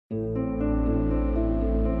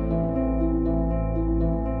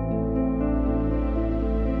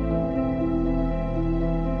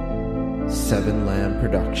Seven Lamb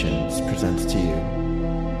Productions presents to you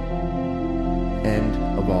End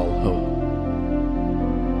of All Hope.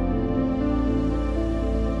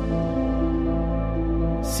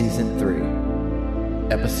 Season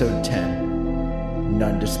 3, Episode 10,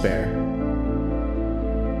 None to Spare.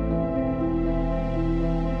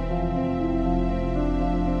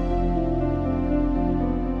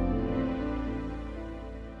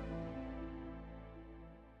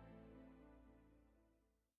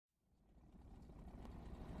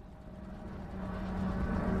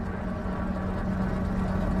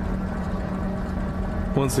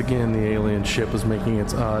 Once again, the alien ship was making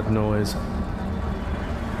its odd noise.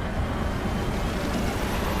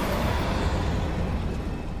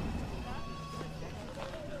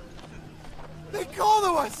 They call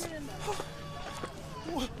to us!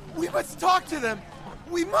 We must talk to them!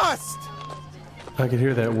 We must! I could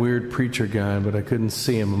hear that weird preacher guy, but I couldn't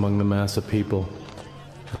see him among the mass of people.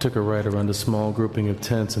 I took a right around a small grouping of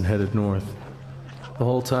tents and headed north. The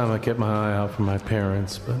whole time I kept my eye out for my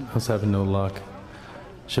parents, but I was having no luck.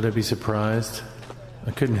 Should I be surprised?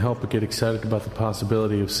 I couldn't help but get excited about the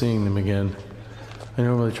possibility of seeing them again. I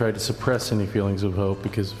normally tried to suppress any feelings of hope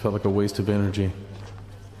because it felt like a waste of energy.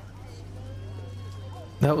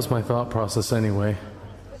 That was my thought process anyway.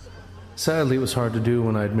 Sadly, it was hard to do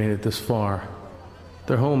when I had made it this far.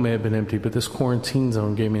 Their home may have been empty, but this quarantine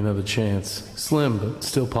zone gave me another chance. Slim, but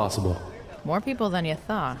still possible. More people than you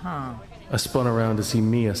thought, huh? I spun around to see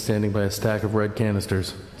Mia standing by a stack of red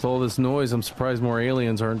canisters. With all this noise, I'm surprised more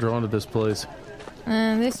aliens aren't drawn to this place.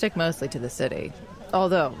 They stick mostly to the city.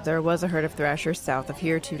 Although, there was a herd of thrashers south of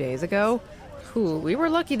here 2 days ago. We were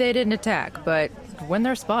lucky they didn't attack, but when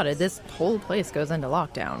they're spotted, this whole place goes into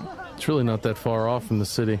lockdown. It's really not that far off from the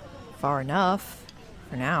city. Far enough.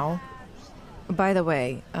 For now. By the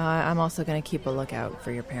way, I'm also going to keep a lookout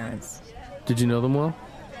for your parents. Did you know them well?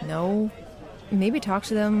 No. Maybe talked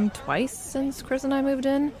to them twice since Chris and I moved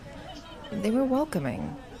in. They were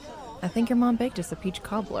welcoming. I think your mom baked us a peach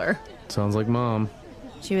cobbler. Sounds like Mom.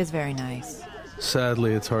 She was very nice.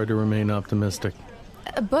 Sadly, it's hard to remain optimistic.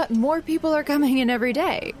 But more people are coming in every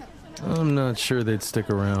day. I'm not sure they'd stick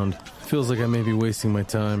around. Feels like I may be wasting my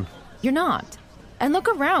time. You're not. And look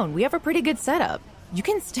around, we have a pretty good setup. You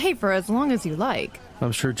can stay for as long as you like.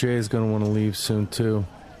 I'm sure Jay's gonna want to leave soon, too.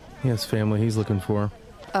 He has family he's looking for.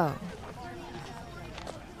 Oh.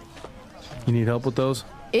 You need help with those?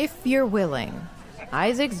 If you're willing.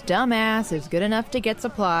 Isaac's dumbass is good enough to get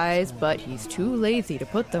supplies, but he's too lazy to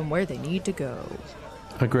put them where they need to go.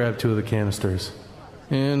 I grabbed 2 of the canisters.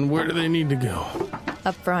 And where do they need to go?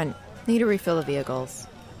 Up front. Need to refill the vehicles.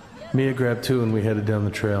 Mia grabbed 2 and we headed down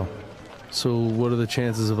the trail. So what are the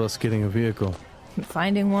chances of us getting a vehicle?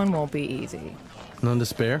 Finding one won't be easy. None to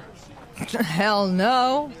spare? Hell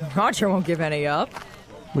no. Roger won't give any up.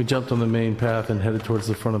 We jumped on the main path and headed towards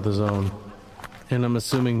the front of the zone. And I'm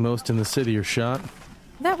assuming most in the city are shot?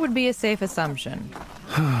 That would be a safe assumption.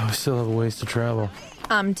 We still have a ways to travel.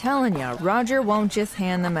 I'm telling ya, Roger won't just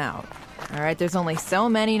hand them out. Alright, there's only so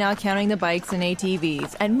many, not counting the bikes and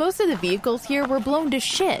ATVs. And most of the vehicles here were blown to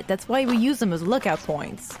shit. That's why we use them as lookout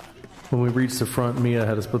points. When we reached the front, Mia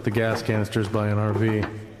had us put the gas canisters by an RV.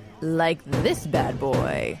 Like this bad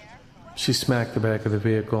boy. She smacked the back of the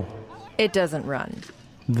vehicle. It doesn't run.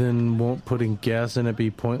 Then won't putting gas in it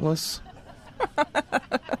be pointless?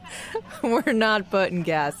 We're not putting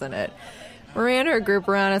gas in it. Miranda and her group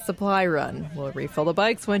are on a supply run. We'll refill the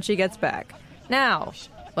bikes when she gets back. Now,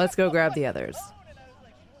 let's go grab the others.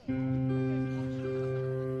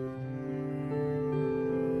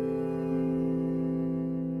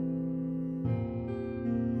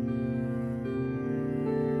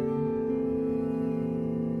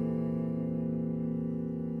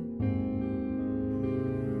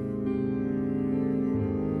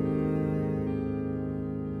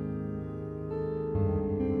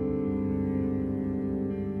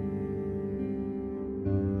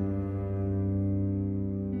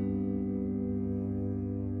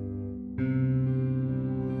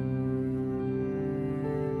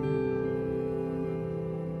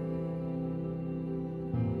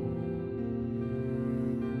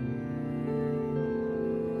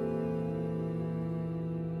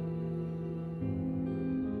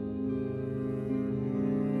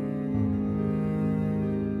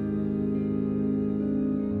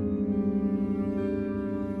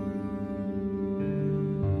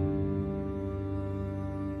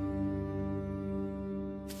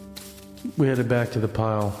 We headed back to the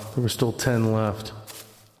pile. There were still 10 left.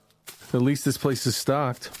 At least this place is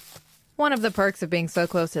stocked. One of the perks of being so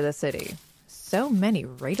close to the city. So many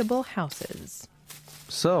rateable houses.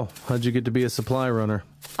 So, how'd you get to be a supply runner?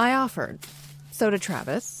 I offered. So did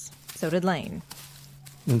Travis. So did Lane.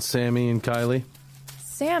 And Sammy and Kylie?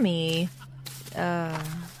 Sammy, I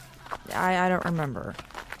don't remember.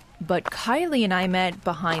 But Kylie and I met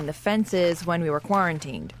behind the fences when we were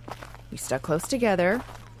quarantined. We stuck close together.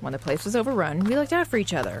 When the place was overrun, we looked out for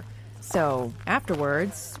each other. So,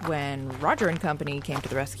 afterwards, when Roger and company came to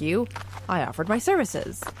the rescue, I offered my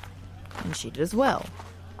services. And she did as well.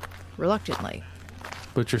 Reluctantly.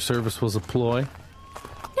 But your service was a ploy?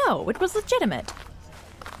 No, it was legitimate.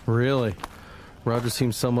 Really? Roger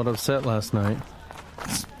seemed somewhat upset last night.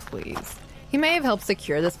 Please. He may have helped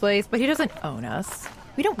secure this place, but he doesn't own us.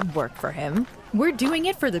 We don't work for him. We're doing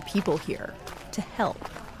it for the people here. To help.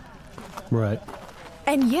 Right.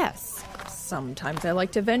 And yes, sometimes I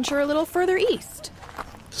like to venture a little further east.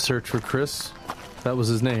 Search for Chris? That was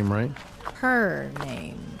his name, right? Her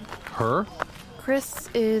name. Her? Chris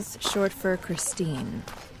is short for Christine.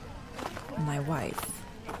 My wife.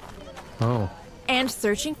 Oh. And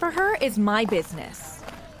searching for her is my business.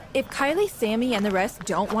 If Kylie, Sammy, and the rest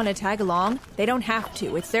don't want to tag along, they don't have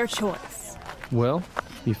to. It's their choice. Well,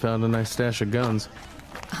 you found a nice stash of guns.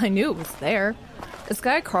 I knew it was there. This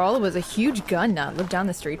guy Carl was a huge gun nut, lived down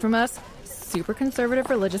the street from us, super conservative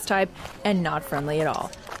religious type, and not friendly at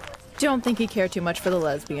all. Don't think he cared too much for the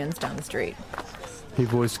lesbians down the street. He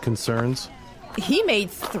voiced concerns? He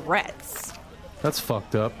made threats. That's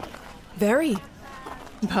fucked up. Very.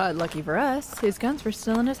 But lucky for us, his guns were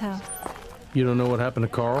still in his house. You don't know what happened to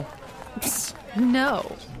Carl?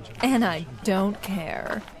 No. And I don't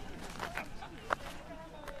care.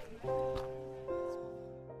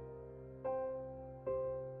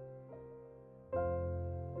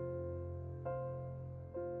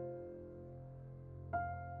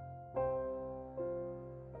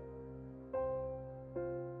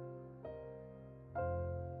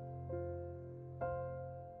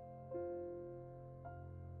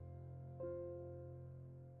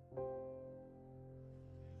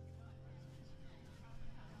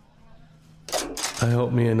 I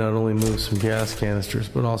hope Mia not only moved some gas canisters,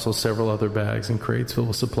 but also several other bags and crates filled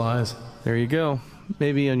with supplies. There you go.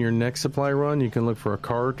 Maybe on your next supply run, you can look for a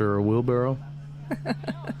cart or a wheelbarrow.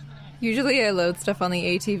 Usually I load stuff on the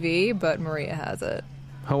ATV, but Maria has it.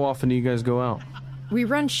 How often do you guys go out? We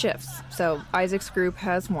run shifts, so Isaac's group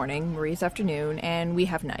has morning, Maria's afternoon, and we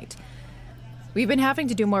have night. We've been having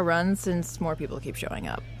to do more runs since more people keep showing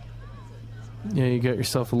up. Yeah, you got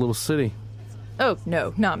yourself a little city. Oh,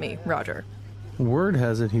 no, not me, Roger. Word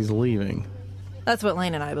has it he's leaving. That's what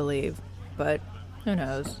Lane and I believe, but who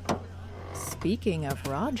knows? Speaking of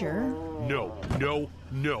Roger...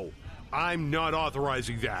 No. I'm not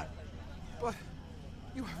authorizing that. But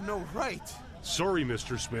you have no right. Sorry,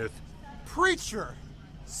 Mr. Smith. Preacher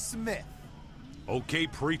Smith. Okay,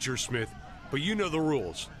 Preacher Smith, but you know the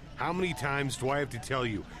rules. How many times do I have to tell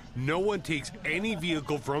you? No one takes any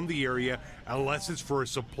vehicle from the area unless it's for a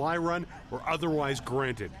supply run or otherwise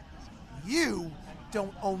granted. You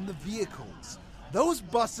don't own the vehicles. Those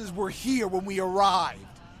buses were here when we arrived.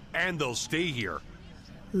 And they'll stay here.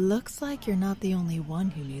 Looks like you're not the only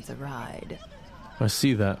one who needs a ride. I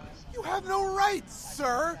see that. You have no rights,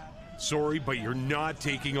 sir. Sorry, but you're not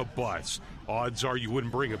taking a bus. Odds are you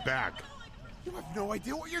wouldn't bring it back. You have no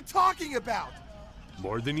idea what you're talking about.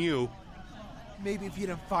 More than you. Maybe if you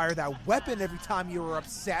didn't fire that weapon every time you were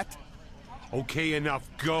upset. Okay, enough.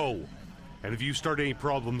 Go. And if you start any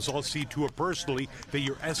problems, I'll see to it personally that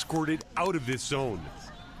you're escorted out of this zone.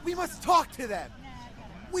 We must talk to them.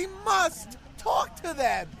 We must talk to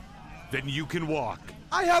them. Then you can walk.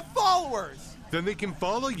 I have followers. Then they can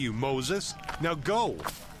follow you, Moses. Now go.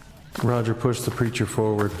 Roger pushed the preacher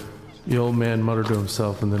forward. The old man muttered to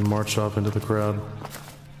himself and then marched off into the crowd.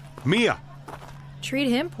 Mia! Treat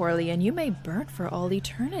him poorly and you may burn for all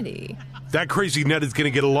eternity. That crazy nut is going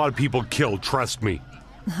to get a lot of people killed, trust me.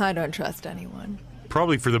 I don't trust anyone.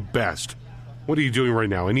 Probably for the best. What are you doing right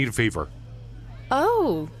now? I need a favor.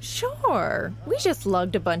 Oh, sure. We just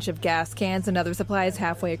lugged a bunch of gas cans and other supplies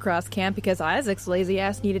halfway across camp because Isaac's lazy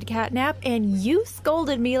ass needed a cat nap, and you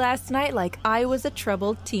scolded me last night like I was a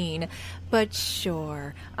troubled teen. But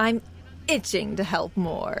sure, I'm itching to help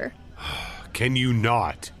more. Can you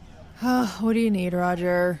not? What do you need,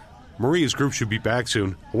 Roger? Maria's group should be back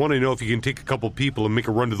soon. I want to know if you can take a couple people and make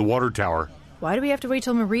a run to the water tower. Why do we have to wait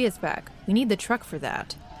till Maria's back? We need the truck for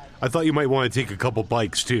that. I thought you might want to take a couple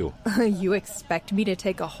bikes, too. You expect me to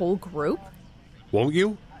take a whole group? Won't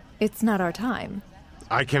you? It's not our time.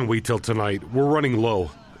 I can't wait till tonight. We're running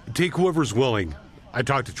low. Take whoever's willing. I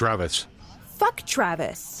talked to Travis. Fuck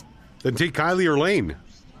Travis. Then take Kylie or Lane.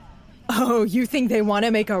 Oh, you think they want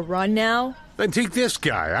to make a run now? Then take this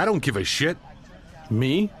guy. I don't give a shit.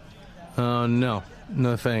 Me? No.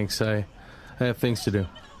 No thanks. I have things to do.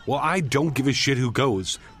 Well, I don't give a shit who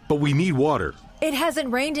goes, but we need water. It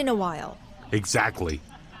hasn't rained in a while. Exactly.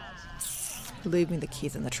 Leave me the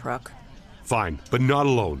keys in the truck. Fine, but not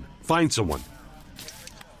alone. Find someone.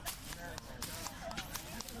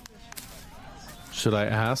 Should I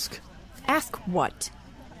ask? Ask what?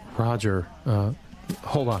 Roger,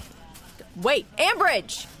 hold on. Wait,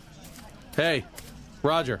 Ambridge! Hey,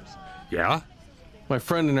 Roger. Yeah? My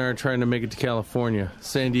friend and I are trying to make it to California,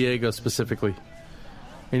 San Diego specifically.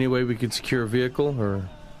 Any way we could secure a vehicle, or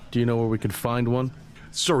do you know where we could find one?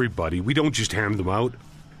 Sorry, buddy, we don't just hand them out.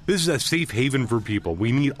 This is a safe haven for people.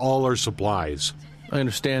 We need all our supplies. I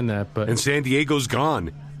understand that, but... And San Diego's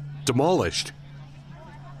gone. Demolished.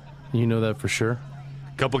 You know that for sure?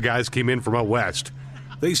 A couple guys came in from out west.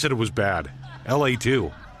 They said it was bad. LA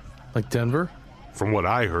too. Like Denver? From what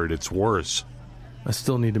I heard, it's worse. I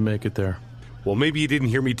still need to make it there. Well, maybe you didn't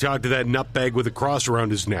hear me talk to that nutbag with a cross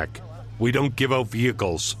around his neck. We don't give out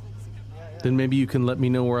vehicles. Then maybe you can let me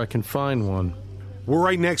know where I can find one. We're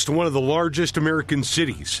right next to one of the largest American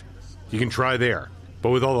cities. You can try there.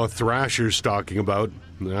 But with all the thrashers stalking about,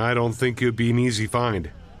 I don't think it would be an easy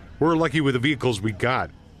find. We're lucky with the vehicles we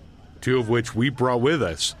got. 2 of which we brought with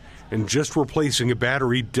us. And just replacing a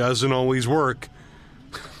battery doesn't always work.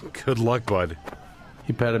 Good luck, bud.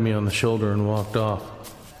 He patted me on the shoulder and walked off.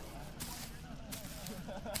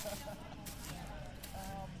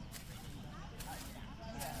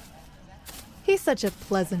 He's such a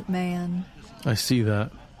pleasant man. I see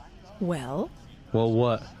that. Well? Well,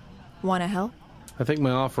 what? Wanna help? I think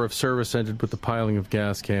my offer of service ended with the piling of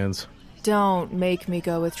gas cans. Don't make me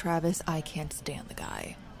go with Travis. I can't stand the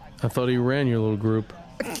guy. I thought he ran your little group.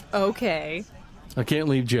 Okay. I can't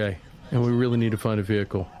leave Jay, and we really need to find a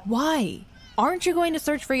vehicle. Why? Aren't you going to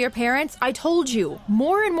search for your parents? I told you.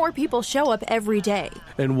 More and more people show up every day.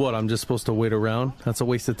 And what, I'm just supposed to wait around? That's a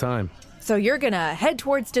waste of time. So you're gonna head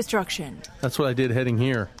towards destruction. That's what I did heading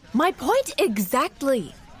here. My point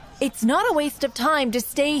exactly. It's not a waste of time to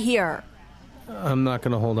stay here. I'm not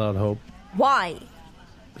gonna hold out hope. Why?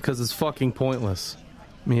 Because it's fucking pointless.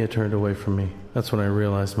 Mia turned away from me. That's when I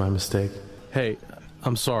realized my mistake. Hey,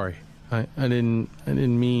 I'm sorry. I didn't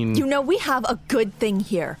mean... You know, we have a good thing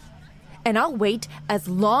here. And I'll wait as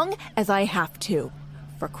long as I have to.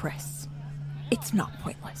 For Chris. It's not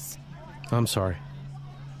pointless. I'm sorry.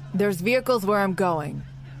 There's vehicles where I'm going.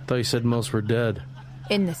 Thought you said most were dead.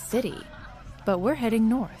 In the city. But we're heading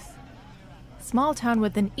north. Small town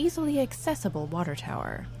with an easily accessible water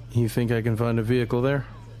tower. You think I can find a vehicle there?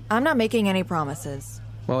 I'm not making any promises.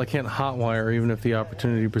 Well, I can't hotwire even if the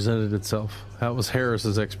opportunity presented itself. That was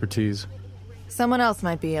Harris's expertise. Someone else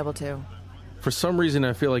might be able to. For some reason,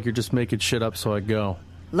 I feel like you're just making shit up, so I go.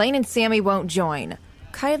 Lane and Sammy won't join.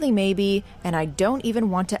 Kylie maybe, and I don't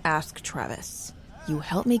even want to ask Travis. You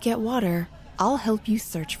help me get water, I'll help you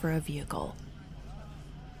search for a vehicle.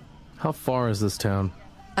 How far is this town?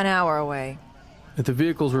 An hour away. If the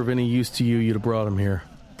vehicles were of any use to you, you'd have brought them here.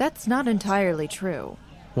 That's not entirely true.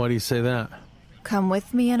 Why do you say that? Come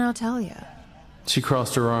with me and I'll tell you. She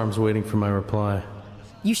crossed her arms, waiting for my reply.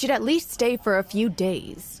 You should at least stay for a few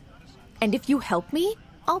days. And if you help me,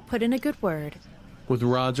 I'll put in a good word. With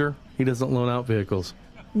Roger, he doesn't loan out vehicles.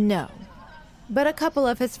 No. But a couple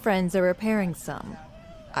of his friends are repairing some.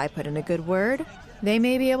 I put in a good word. They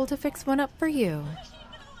may be able to fix one up for you.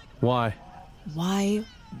 Why? Why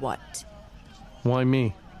what? Why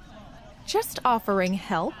me? Just offering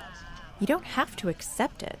help. You don't have to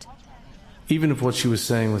accept it. Even if what she was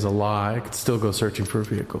saying was a lie, I could still go searching for a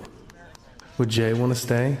vehicle. Would Jay want to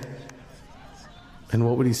stay? And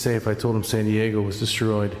what would he say if I told him San Diego was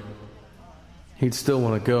destroyed? He'd still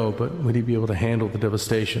want to go, but would he be able to handle the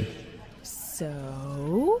devastation?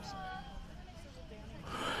 So?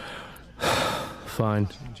 Fine.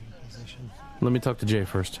 Let me talk to Jay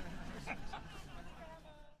first.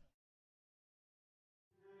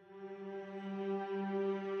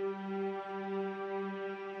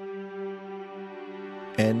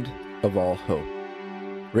 End of All Hope.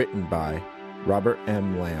 Written by Robert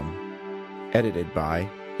M. Lamb. Edited by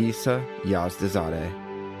Issa Yazdazadeh.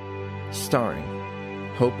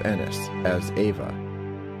 Starring Hope Ennis as Ava,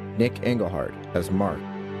 Nick Engelhardt as Mark,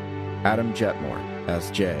 Adam Jetmore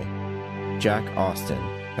as Jay, Jack Austin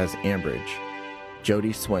as Ambridge,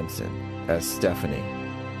 Jodie Swenson as Stephanie,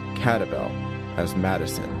 Catabel as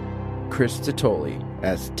Madison, Chris Titoli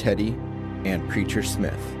as Teddy and Preacher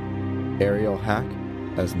Smith, Ariel Hack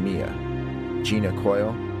as Mia, Gina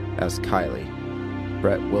Coyle as Kylie,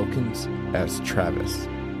 Brett Wilkins as Travis,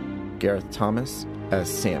 Gareth Thomas as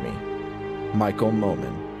Sammy, Michael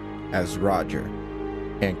Moman as Roger,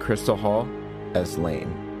 and Crystal Hall as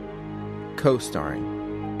Lane.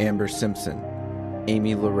 Co-starring Amber Simpson,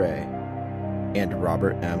 Amy LeRae, and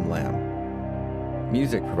Robert M. Lamb.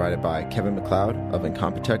 Music provided by Kevin MacLeod of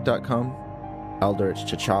Incompetech.com, Eldritch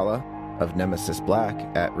T'Challa of Nemesis Black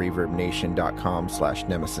at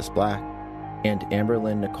ReverbNation.com/NemesisBlack, and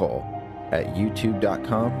Amberlynn Nicole at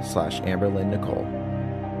YouTube.com/Amberlynn Nicole.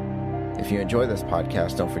 If you enjoy this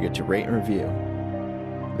podcast, don't forget to rate and review.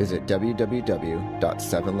 Visit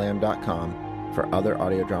www.sevenlamb.com for other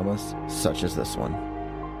audio dramas such as this one.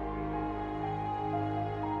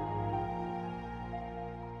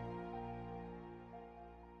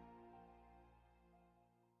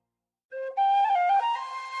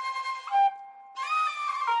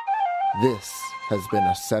 This has been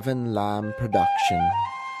a Seven Lamb production.